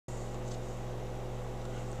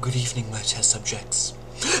Good evening, my test subjects,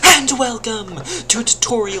 and welcome to a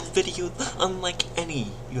tutorial video unlike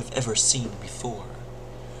any you have ever seen before.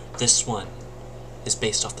 This one is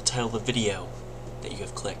based off the title of the video that you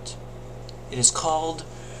have clicked. It is called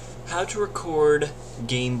How to Record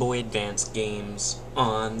Game Boy Advance Games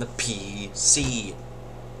on the PC,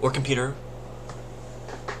 or computer,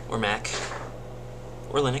 or Mac,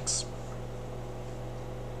 or Linux,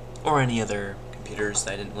 or any other computers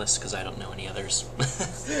that I didn't list because I don't know any others.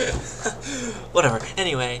 Whatever.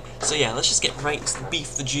 Anyway, so yeah, let's just get right into the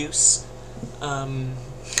beef, the juice. You're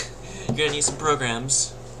gonna need some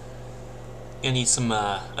programs. You're gonna need some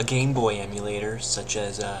a Game Boy emulator, such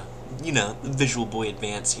as you know, the Visual Boy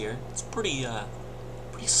Advance here. It's pretty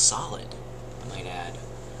solid, I might add.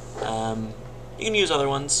 You can use other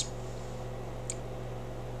ones,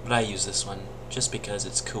 but I use this one just because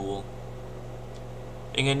it's cool.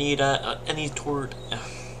 You're gonna need any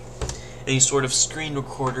sort of screen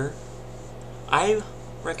recorder. I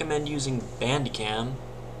recommend using Bandicam,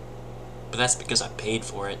 but that's because I paid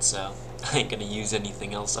for it, so I ain't gonna use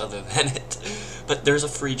anything else other than it. But there's a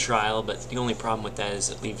free trial, but the only problem with that is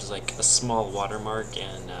it leaves like a small watermark,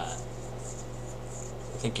 and I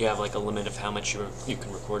think you have like a limit of how much you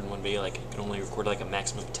can record in one video. Like you can only record like a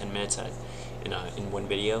maximum of 10 minutes in one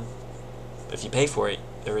video. But if you pay for it,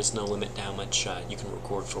 there is no limit to how much you can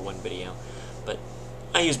record for one video. But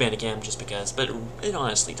I use Bandicam just because, but it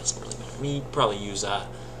honestly doesn't really matter. I mean, you could probably use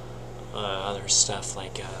other stuff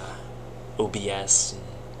like OBS and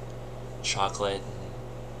chocolate and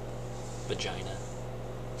vagina.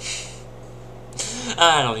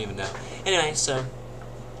 I don't even know. Anyway, so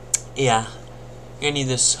yeah, you're gonna need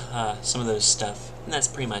this, some of those stuff, and that's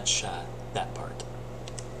pretty much that part.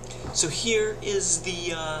 So here is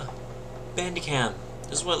the Bandicam.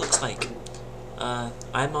 This is what it looks like.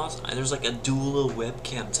 There's like a dual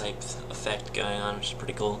webcam type effect going on, which is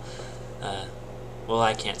pretty cool. Well,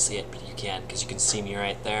 I can't see it, but you can, because you can see me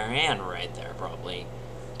right there and right there, probably.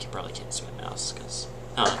 You probably can't see my mouse, because...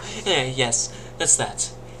 anyway, yes, that's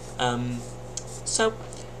that. So,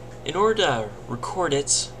 in order to record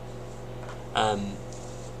it,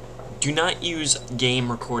 do not use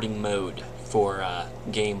game recording mode for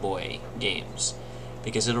Game Boy games,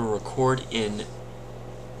 because it'll record in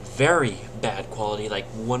very bad quality,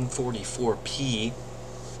 like 144p,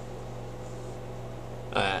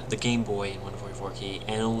 the Game Boy in 144p,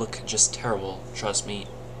 and it'll look just terrible. Trust me,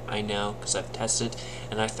 I know, because I've tested,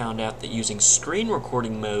 and I found out that using screen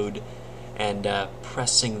recording mode and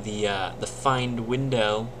pressing the find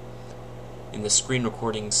window in the screen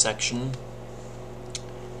recording section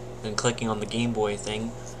and clicking on the Game Boy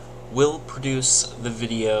thing will produce the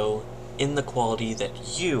video in the quality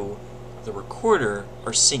that you, the recorder,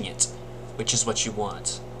 are seeing it, which is what you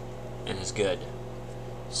want and is good.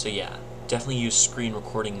 So yeah, definitely use screen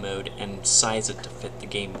recording mode and size it to fit the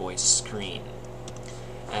Game Boy screen.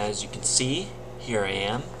 As you can see, here I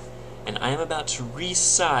am, and I am about to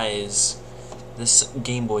resize this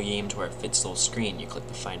Game Boy game to where it fits the whole screen. You click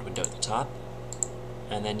the find window at the top,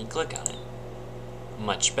 and then you click on it.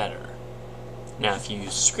 Much better. Now, if you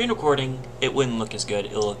use screen recording, it wouldn't look as good.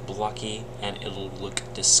 It'll look blocky, and it'll look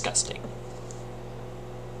disgusting.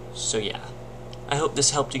 So yeah, I hope this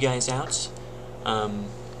helped you guys out.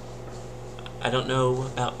 I don't know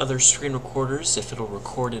about other screen recorders, if it'll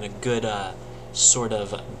record in a good, sort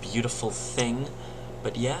of beautiful thing.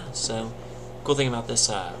 But yeah, so, cool thing about this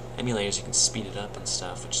emulator is you can speed it up and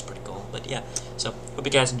stuff, which is pretty cool. But yeah, so, hope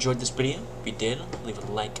you guys enjoyed this video. If you did, leave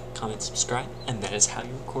a like, comment, subscribe, and that is how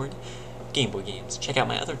you record Game Boy games. Check out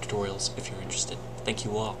my other tutorials if you're interested. Thank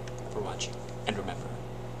you all for watching, and remember,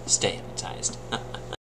 stay hypnotized.